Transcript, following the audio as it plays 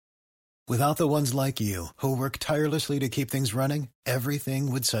Without the ones like you, who work tirelessly to keep things running,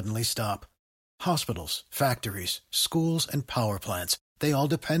 everything would suddenly stop. Hospitals, factories, schools, and power plants, they all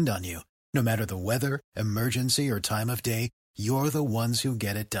depend on you. No matter the weather, emergency, or time of day, you're the ones who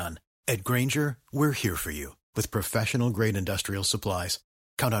get it done. At Grainger, we're here for you with professional-grade industrial supplies.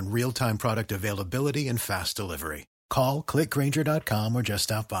 Count on real-time product availability and fast delivery. Call, click Grainger.com, or just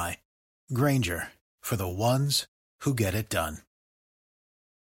stop by. Grainger, for the ones who get it done.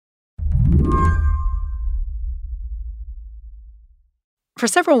 For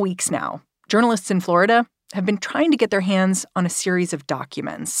several weeks now, journalists in Florida have been trying to get their hands on a series of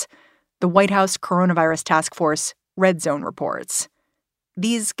documents. The White House Coronavirus Task Force Red Zone reports.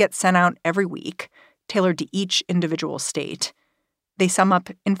 These get sent out every week, tailored to each individual state. They sum up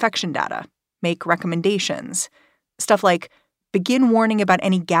infection data, make recommendations, stuff like begin warning about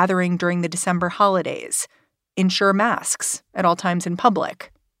any gathering during the December holidays, ensure masks at all times in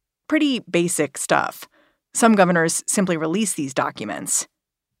public. Pretty basic stuff. Some governors simply release these documents.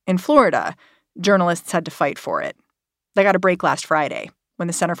 In Florida, journalists had to fight for it. They got a break last Friday when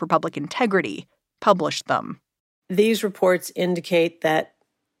the Center for Public Integrity published them. These reports indicate that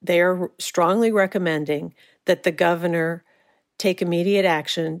they are strongly recommending that the governor take immediate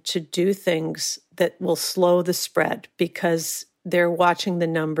action to do things that will slow the spread because they're watching the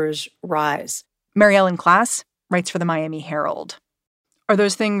numbers rise. Mary Ellen Klass writes for the Miami Herald. Are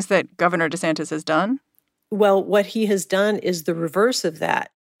those things that Governor DeSantis has done? Well, what he has done is the reverse of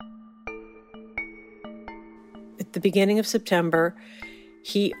that. At the beginning of September,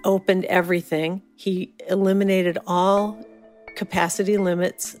 he opened everything. He eliminated all capacity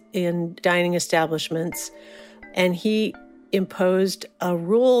limits in dining establishments, and he imposed a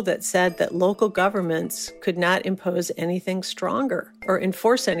rule that said that local governments could not impose anything stronger or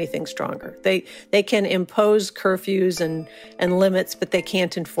enforce anything stronger. They can impose curfews and limits, but they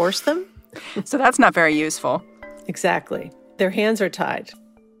can't enforce them. So that's not very useful. Exactly. Their hands are tied.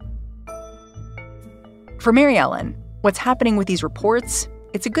 For Mary Ellen, what's happening with these reports,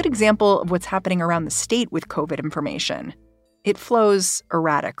 it's a good example of what's happening around the state with COVID information. It flows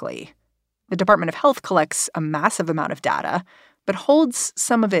erratically. The Department of Health collects a massive amount of data, but holds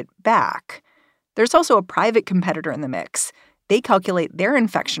some of it back. There's also a private competitor in the mix. They calculate their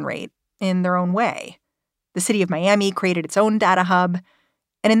infection rate in their own way. The city of Miami created its own data hub.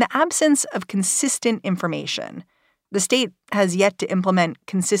 And in the absence of consistent information, the state has yet to implement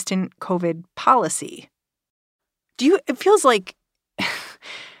consistent COVID policy. It feels like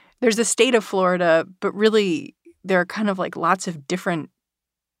there's a state of Florida, but really there are kind of like lots of different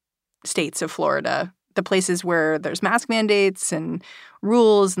states of Florida, the places where there's mask mandates and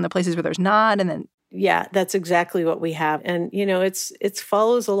rules and the places where there's not. And then yeah, that's exactly what we have. And, it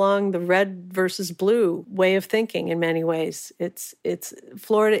follows along the red versus blue way of thinking in many ways.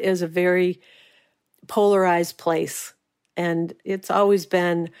 Florida is a very polarized place, and it's always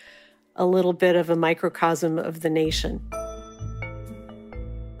been a little bit of a microcosm of the nation.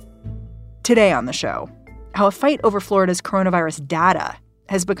 Today on the show, how a fight over Florida's coronavirus data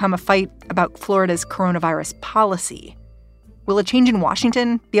has become a fight about Florida's coronavirus policy. Will a change in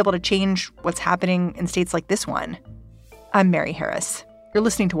Washington be able to change what's happening in states like this one? I'm Mary Harris. You're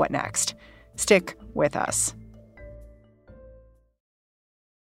listening to What Next? Stick with us.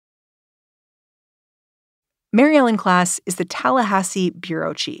 Mary Ellen Klass is the Tallahassee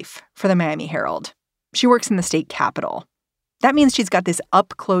bureau chief for the Miami Herald. She works in the state capitol. That means she's got this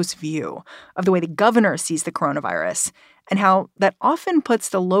up-close view of the way the governor sees the coronavirus and how that often puts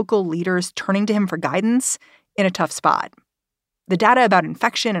the local leaders turning to him for guidance in a tough spot. The data about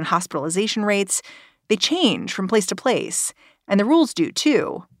infection and hospitalization rates, they change from place to place, and the rules do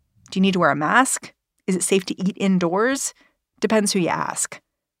too. Do you need to wear a mask? Is it safe to eat indoors? Depends who you ask.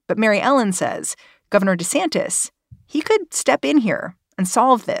 But Mary Ellen says Governor DeSantis, he could step in here and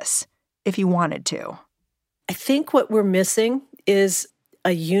solve this if he wanted to. I think what we're missing is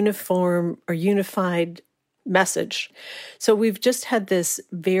a uniform or unified message. So we've just had this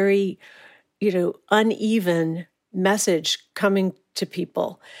very, uneven message coming to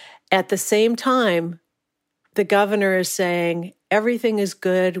people. At the same time, the governor is saying everything is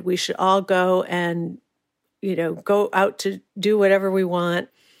good. We should all go and, go out to do whatever we want,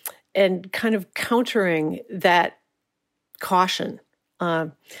 and kind of countering that caution.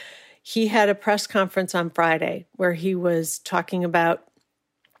 He had a press conference on Friday where he was talking about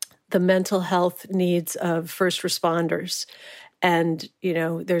the mental health needs of first responders. And,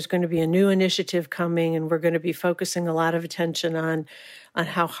 there's going to be a new initiative coming, and we're going to be focusing a lot of attention on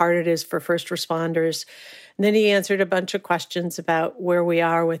how hard it is for first responders. And then he answered a bunch of questions about where we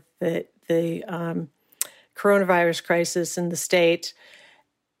are with the coronavirus crisis in the state.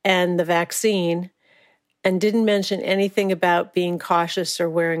 and the vaccine, and didn't mention anything about being cautious or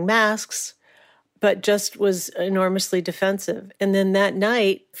wearing masks, but just was enormously defensive. And then that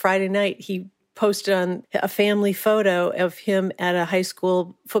night, Friday night, he posted on a family photo of him at a high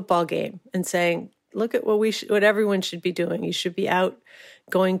school football game and saying, look at what everyone should be doing. You should be out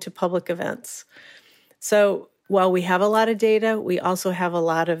going to public events. So while we have a lot of data, we also have a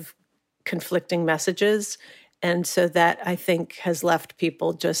lot of conflicting messages. And so that, I think, has left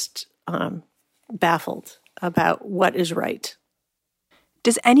people just baffled about what is right.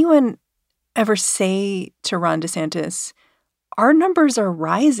 Does anyone ever say to Ron DeSantis, our numbers are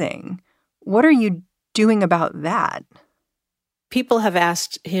rising? What are you doing about that? People have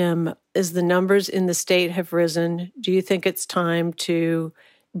asked him, as the numbers in the state have risen, do you think it's time to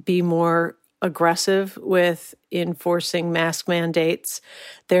be more aggressive with enforcing mask mandates?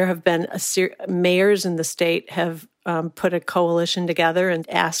 There have been mayors in the state have put a coalition together and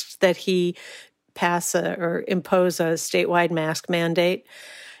asked that he pass or impose a statewide mask mandate.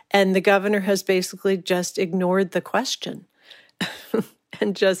 And the governor has basically just ignored the question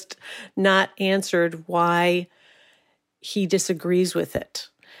and just not answered why he disagrees with it.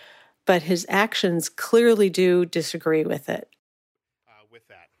 But his actions clearly do disagree with it.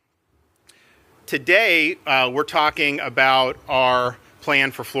 Today, we're talking about our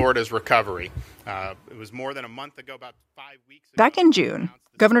plan for Florida's recovery. It was more than a month ago, about 5 weeks ago. Back in June,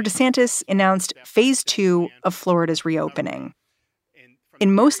 Governor DeSantis announced phase 2 of Florida's reopening.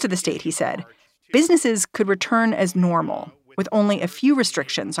 In most of the state, he said, businesses could return as normal, with only a few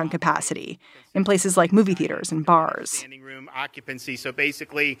restrictions on capacity in places like movie theaters and bars. Standing room occupancy, so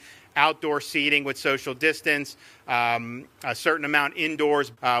basically outdoor seating with social distance, a certain amount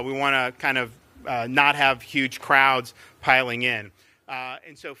indoors. We want to kind of not have huge crowds piling in.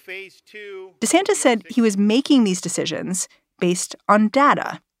 And so phase 2... DeSantis said he was making these decisions based on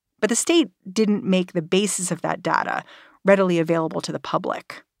data, but the state didn't make the basis of that data readily available to the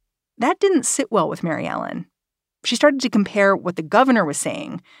public. That didn't sit well with Mary Ellen. She started to compare what the governor was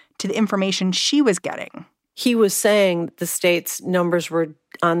saying to the information she was getting. He was saying the state's numbers were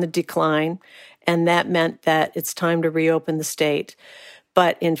on the decline, and that meant that it's time to reopen the state.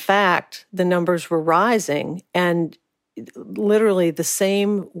 But in fact, the numbers were rising, and literally the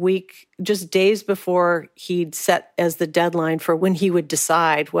same week, just days before he'd set as the deadline for when he would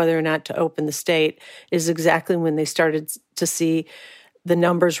decide whether or not to open the state, is exactly when they started to see the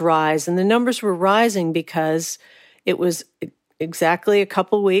numbers rise. And the numbers were rising because it was exactly a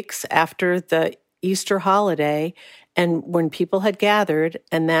couple weeks after the Easter holiday and when people had gathered,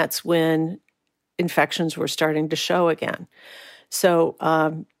 and that's when infections were starting to show again.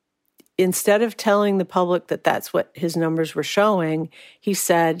 So instead of telling the public that that's what his numbers were showing, he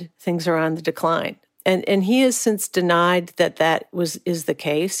said things are on the decline. And he has since denied that is the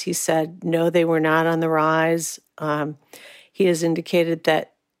case. He said, no, they were not on the rise. He has indicated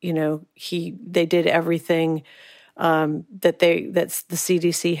that, they did everything that the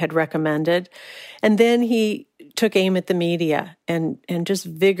CDC had recommended. And then he took aim at the media and just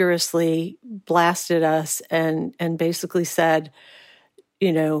vigorously blasted us and basically said,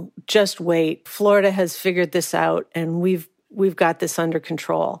 just wait. Florida has figured this out and we've got this under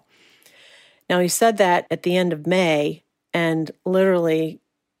control. Now, he said that at the end of May, and literally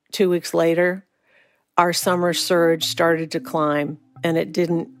 2 weeks later, our summer surge started to climb, and it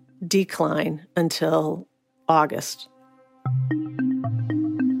didn't decline until August.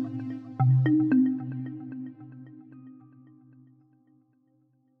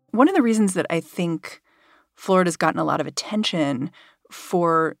 One of the reasons that I think Florida's gotten a lot of attention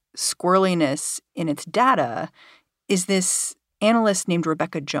for squirreliness in its data is this analyst named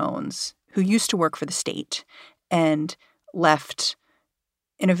Rebecca Jones, who used to work for the state and left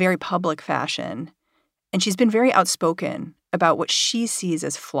in a very public fashion. And she's been very outspoken about what she sees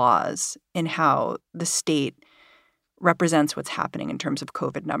as flaws in how the state represents what's happening in terms of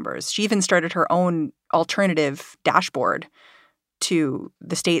COVID numbers. She even started her own alternative dashboard to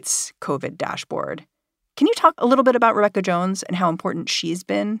the state's COVID dashboard. Can you talk a little bit about Rebecca Jones and how important she's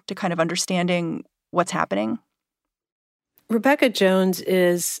been to kind of understanding what's happening? Rebecca Jones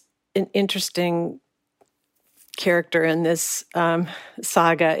is an interesting character in this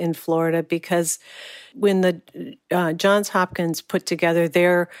saga in Florida because when the Johns Hopkins put together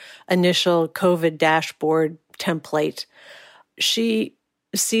their initial COVID dashboard template, she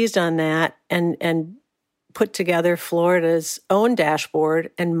seized on that and put together Florida's own dashboard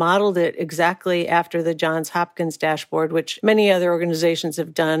and modeled it exactly after the Johns Hopkins dashboard, which many other organizations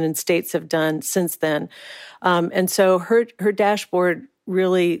have done and states have done since then. And so her dashboard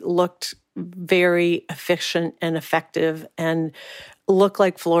really looked very efficient and effective and look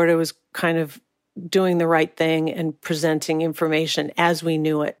like Florida was kind of doing the right thing and presenting information as we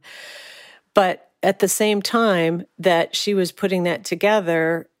knew it. But at the same time that she was putting that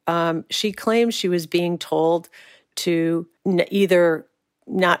together, she claimed she was being told to either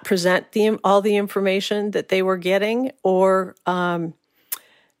not present all the information that they were getting, or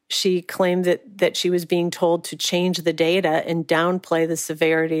she claimed that she was being told to change the data and downplay the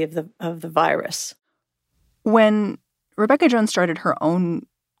severity of the virus. When Rebecca Jones started her own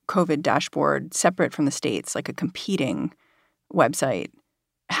COVID dashboard separate from the state's, like a competing website,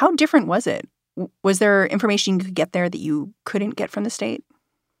 how different was it? Was there information you could get there that you couldn't get from the state?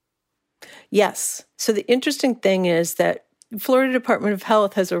 Yes. So the interesting thing is that Florida Department of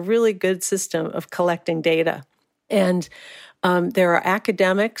Health has a really good system of collecting data. And there are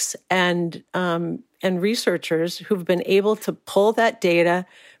academics and researchers who've been able to pull that data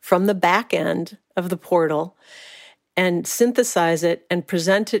from the back end of the portal and synthesize it and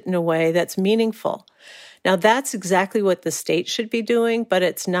present it in a way that's meaningful. Now, that's exactly what the state should be doing, but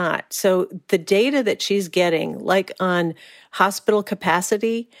it's not. So the data that she's getting, like on hospital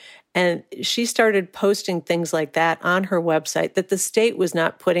capacity, and she started posting things like that on her website that the state was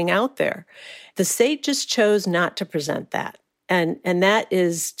not putting out there. The state just chose not to present that. And that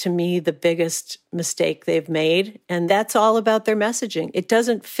is, to me, the biggest mistake they've made. And that's all about their messaging. It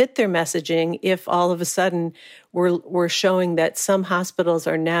doesn't fit their messaging if all of a sudden we're showing that some hospitals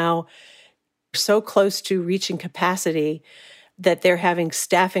are now so close to reaching capacity that they're having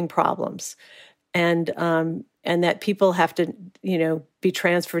staffing problems, and that people have to, be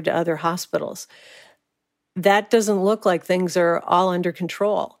transferred to other hospitals. That doesn't look like things are all under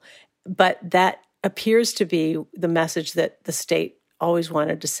control, but that appears to be the message that the state always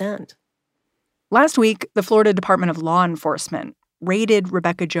wanted to send. Last week, the Florida Department of Law Enforcement raided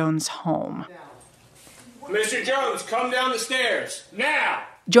Rebecca Jones' home. Mr. Jones, come down the stairs, now!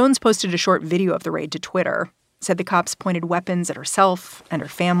 Jones posted a short video of the raid to Twitter, said the cops pointed weapons at herself and her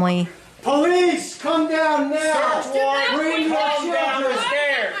family. Police, come down now! Search warrant, bring them down the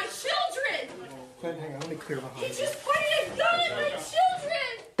stairs! My children! Hang on, let me clear the house. He just pointed a gun at my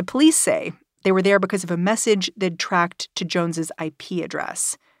children! The police say they were there because of a message they'd tracked to Jones's IP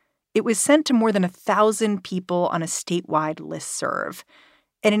address. It was sent to more than 1,000 people on a statewide listserv,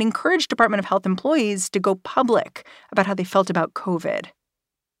 and it encouraged Department of Health employees to go public about how they felt about COVID.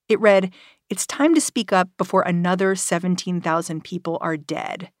 It read, "It's time to speak up before another 17,000 people are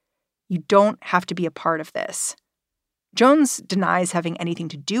dead. You don't have to be a part of this." Jones denies having anything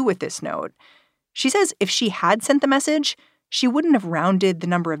to do with this note. She says if she had sent the message, she wouldn't have rounded the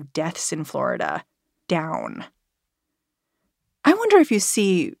number of deaths in Florida down. I wonder if you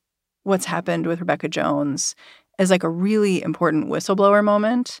see what's happened with Rebecca Jones as like a really important whistleblower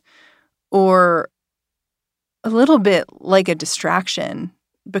moment, or a little bit like a distraction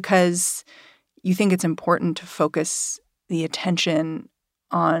because you think it's important to focus the attention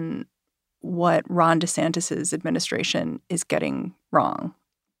on what Ron DeSantis' administration is getting wrong.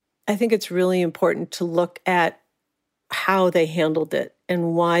 I think it's really important to look at how they handled it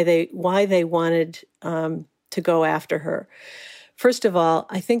and why they wanted to go after her. First of all,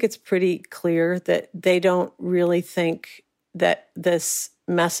 I think it's pretty clear that they don't really think that this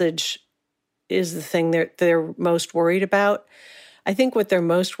message is the thing they're most worried about. I think what they're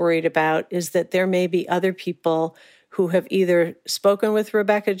most worried about is that there may be other people who have either spoken with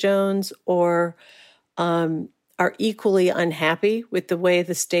Rebecca Jones or are equally unhappy with the way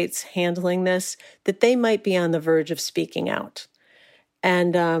the state's handling this, that they might be on the verge of speaking out.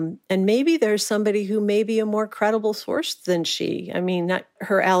 And maybe there's somebody who may be a more credible source than she. I mean,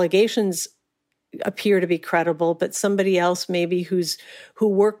 her allegations appear to be credible, but somebody else maybe who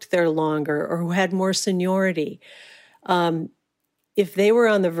worked there longer or who had more seniority. If they were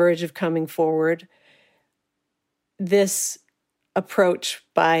on the verge of coming forward, this approach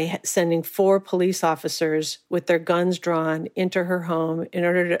by sending 4 police officers with their guns drawn into her home in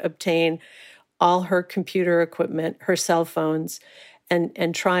order to obtain all her computer equipment, her cell phones,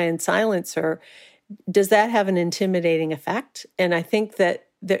 and try and silence her, does that have an intimidating effect? And I think that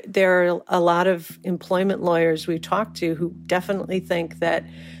there are a lot of employment lawyers we talked to who definitely think that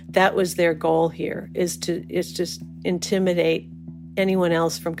that was their goal here, is to just intimidate anyone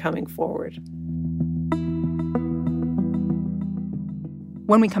else from coming forward.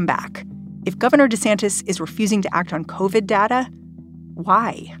 When we come back, if Governor DeSantis is refusing to act on COVID data,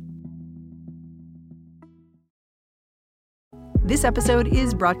 why? This episode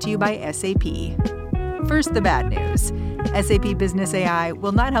is brought to you by SAP. First, the bad news. SAP Business AI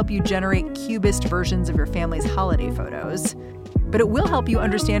will not help you generate cubist versions of your family's holiday photos. but it will help you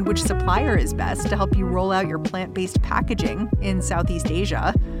understand which supplier is best to help you roll out your plant-based packaging in Southeast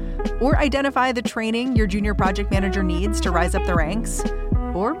Asia, or identify the training your junior project manager needs to rise up the ranks,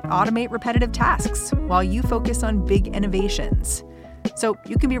 or automate repetitive tasks while you focus on big innovations. So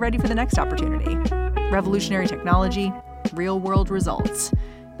you can be ready for the next opportunity. Revolutionary technology, real-world results.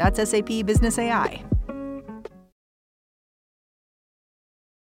 That's SAP Business AI.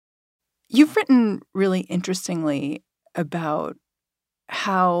 You've written really interestingly about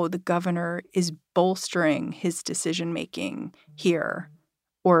how the governor is bolstering his decision-making here,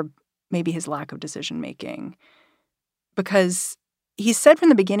 or maybe his lack of decision-making, because he said from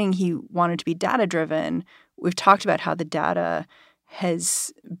the beginning he wanted to be data-driven. We've talked about how the data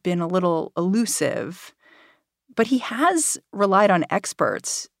has been a little elusive, but he has relied on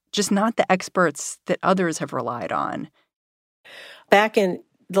experts, just not the experts that others have relied on. Back in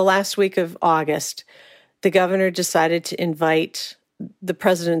the last week of August, the governor decided to invite the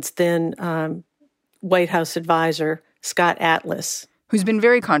president's then White House advisor, Scott Atlas. Who's been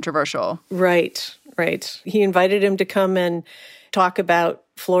very controversial. Right. He invited him to come and talk about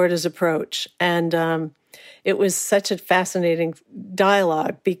Florida's approach. And it was such a fascinating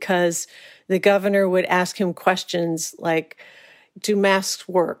dialogue because the governor would ask him questions like, do masks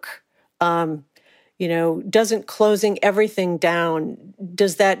work? Doesn't closing everything down,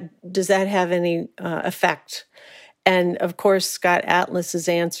 does that have any effect? And of course, Scott Atlas's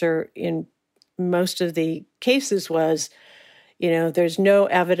answer in most of the cases was, there's no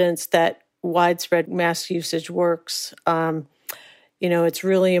evidence that widespread mask usage works. It's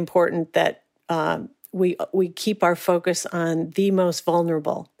really important that we keep our focus on the most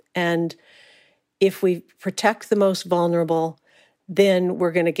vulnerable. And if we protect the most vulnerable, then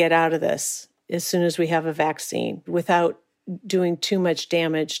we're going to get out of this as soon as we have a vaccine without doing too much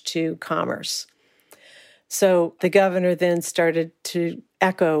damage to commerce. So the governor then started to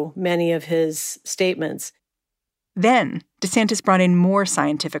echo many of his statements. Then DeSantis brought in more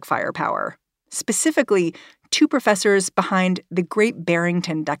scientific firepower, specifically 2 professors behind the Great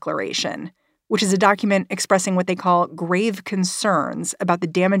Barrington Declaration, which is a document expressing what they call grave concerns about the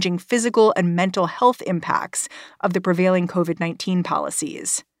damaging physical and mental health impacts of the prevailing COVID-19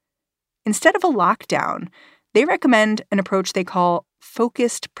 policies. Instead of a lockdown, they recommend an approach they call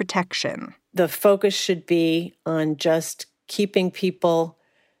focused protection. The focus should be on just keeping people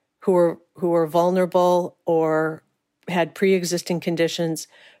who are vulnerable or had pre-existing conditions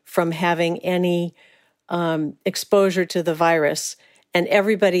from having any exposure to the virus, and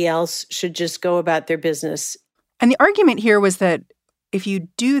everybody else should just go about their business. And the argument here was that if you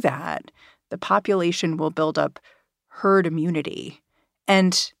do that, the population will build up herd immunity.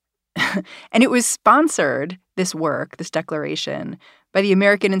 And it was sponsored, this work, this declaration, by the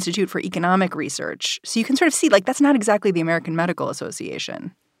American Institute for Economic Research. So you can sort of see, that's not exactly the American Medical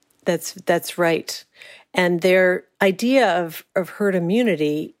Association. That's right. And their idea of herd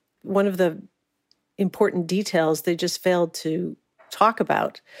immunity, one of the important details they just failed to talk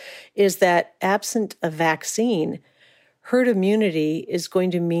about is that absent a vaccine, herd immunity is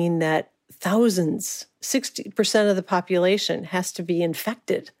going to mean that thousands, 60% of the population has to be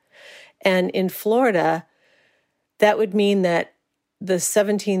infected. And in Florida, that would mean that the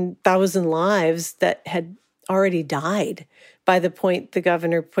 17,000 lives that had already died by the point the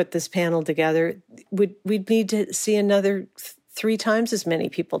governor put this panel together, we'd need to see another 3 times as many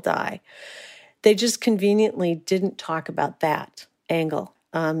people die. They just conveniently didn't talk about that angle.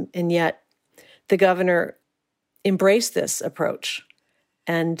 And yet the governor embraced this approach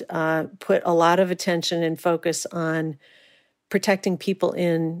and put a lot of attention and focus on protecting people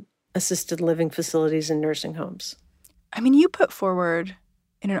in assisted living facilities and nursing homes. I mean, you put forward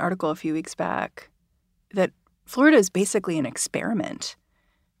in an article a few weeks back that Florida is basically an experiment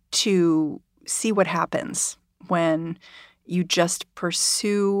to see what happens when you just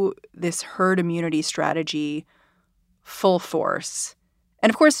pursue this herd immunity strategy full force. And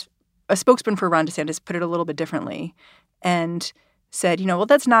of course, a spokesman for Ron DeSantis put it a little bit differently and said, well,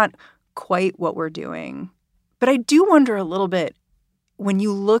 that's not quite what we're doing. But I do wonder a little bit, when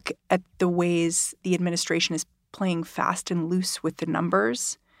you look at the ways the administration is playing fast and loose with the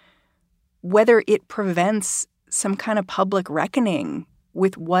numbers, whether it prevents some kind of public reckoning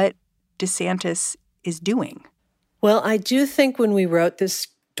with what DeSantis is doing. Well, I do think when we wrote this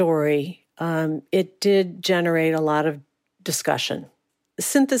story, it did generate a lot of discussion.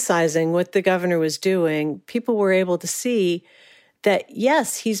 Synthesizing what the governor was doing, people were able to see that,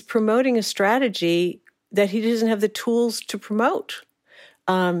 yes, he's promoting a strategy that he doesn't have the tools to promote.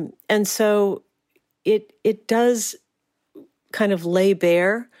 And so it does kind of lay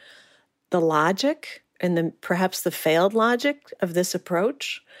bare the logic and perhaps the failed logic of this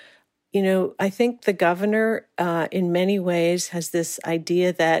approach. You know, I think the governor, in many ways, has this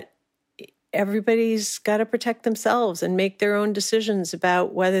idea that everybody's got to protect themselves and make their own decisions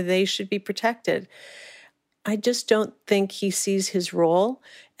about whether they should be protected. I just don't think he sees his role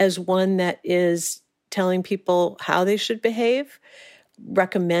as one that is telling people how they should behave,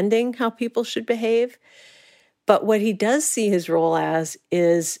 recommending how people should behave. But what he does see his role as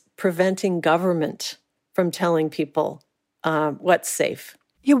is preventing government from telling people what's safe.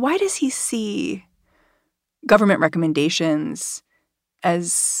 Yeah, why does he see government recommendations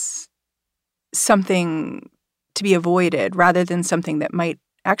as something to be avoided rather than something that might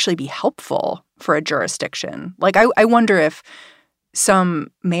actually be helpful for a jurisdiction? Like, I wonder if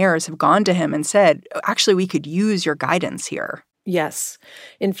some mayors have gone to him and said, actually, we could use your guidance here. Yes.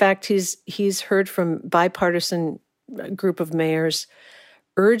 In fact, he's heard from bipartisan group of mayors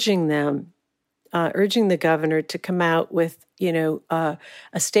urging the governor to come out with, a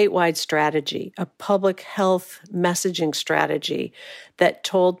statewide strategy, a public health messaging strategy that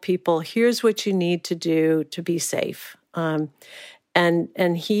told people, here's what you need to do to be safe. And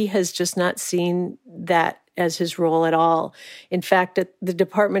he has just not seen that as his role at all. In fact, the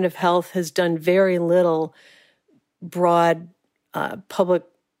Department of Health has done very little broad public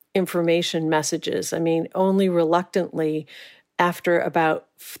information messages. I mean, only reluctantly, after about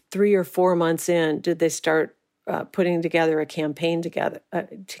 3 or 4 months in, did they start putting together a campaign to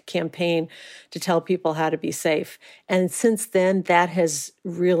tell people how to be safe. And since then, that has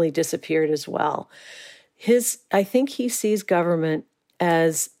really disappeared as well. I think he sees government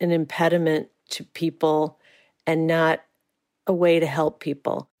as an impediment to people and not a way to help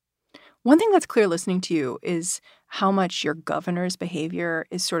people. One thing that's clear listening to you is how much your governor's behavior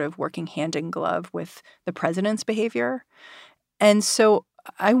is sort of working hand in glove with the president's behavior. And so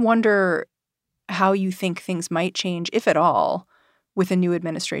I wonder how you think things might change, if at all, with a new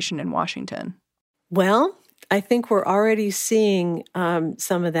administration in Washington. Well, I think we're already seeing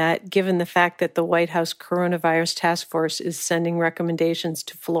some of that, given the fact that the White House Coronavirus Task Force is sending recommendations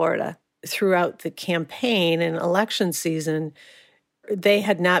to Florida. Throughout the campaign and election season, they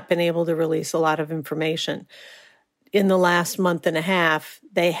had not been able to release a lot of information. In the last month and a half,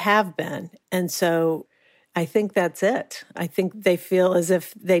 they have been. And so I think that's it. I think they feel as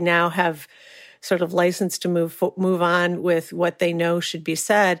if they now have sort of license to move on with what they know should be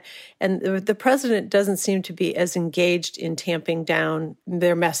said. And the president doesn't seem to be as engaged in tamping down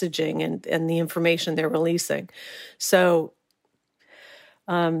their messaging and the information they're releasing. So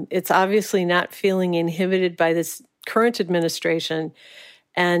it's obviously not feeling inhibited by this current administration,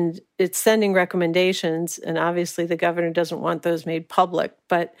 and it's sending recommendations. And obviously the governor doesn't want those made public.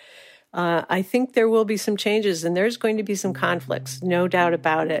 But I think there will be some changes, and there's going to be some conflicts, no doubt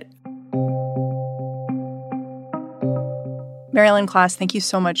about it. Mary Ellen Klass, thank you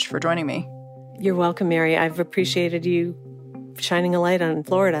so much for joining me. You're welcome, Mary. I've appreciated you shining a light on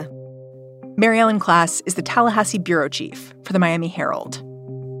Florida. Mary Ellen Klass is the Tallahassee bureau chief for the Miami Herald.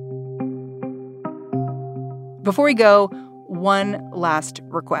 Before we go, one last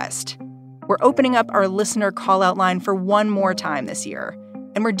request. We're opening up our listener call-out line for one more time this year.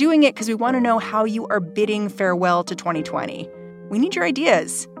 And we're doing it because we want to know how you are bidding farewell to 2020. We need your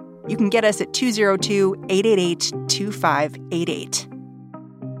ideas. You can get us at 202-888-2588.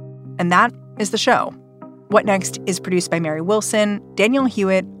 And that is the show. What Next is produced by Mary Wilson, Daniel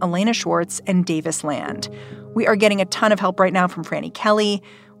Hewitt, Elena Schwartz, and Davis Land. We are getting a ton of help right now from Franny Kelly.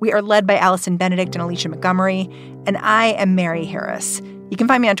 We are led by Allison Benedict and Alicia Montgomery. And I am Mary Harris. You can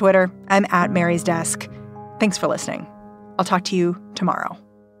find me on Twitter. I'm at Mary's Desk. Thanks for listening. I'll talk to you tomorrow.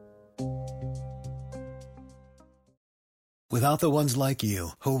 Without the ones like you,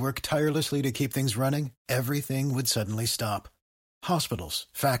 who work tirelessly to keep things running, everything would suddenly stop. Hospitals,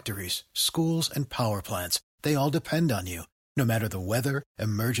 factories, schools, and power plants, they all depend on you. No matter the weather,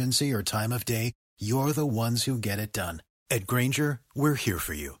 emergency, or time of day, you're the ones who get it done. At Grainger, we're here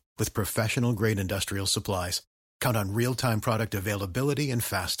for you with professional-grade industrial supplies. Count on real-time product availability and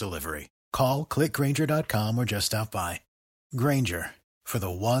fast delivery. Call, click Grainger.com, or just stop by. Grainger, for the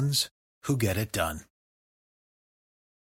ones who get it done.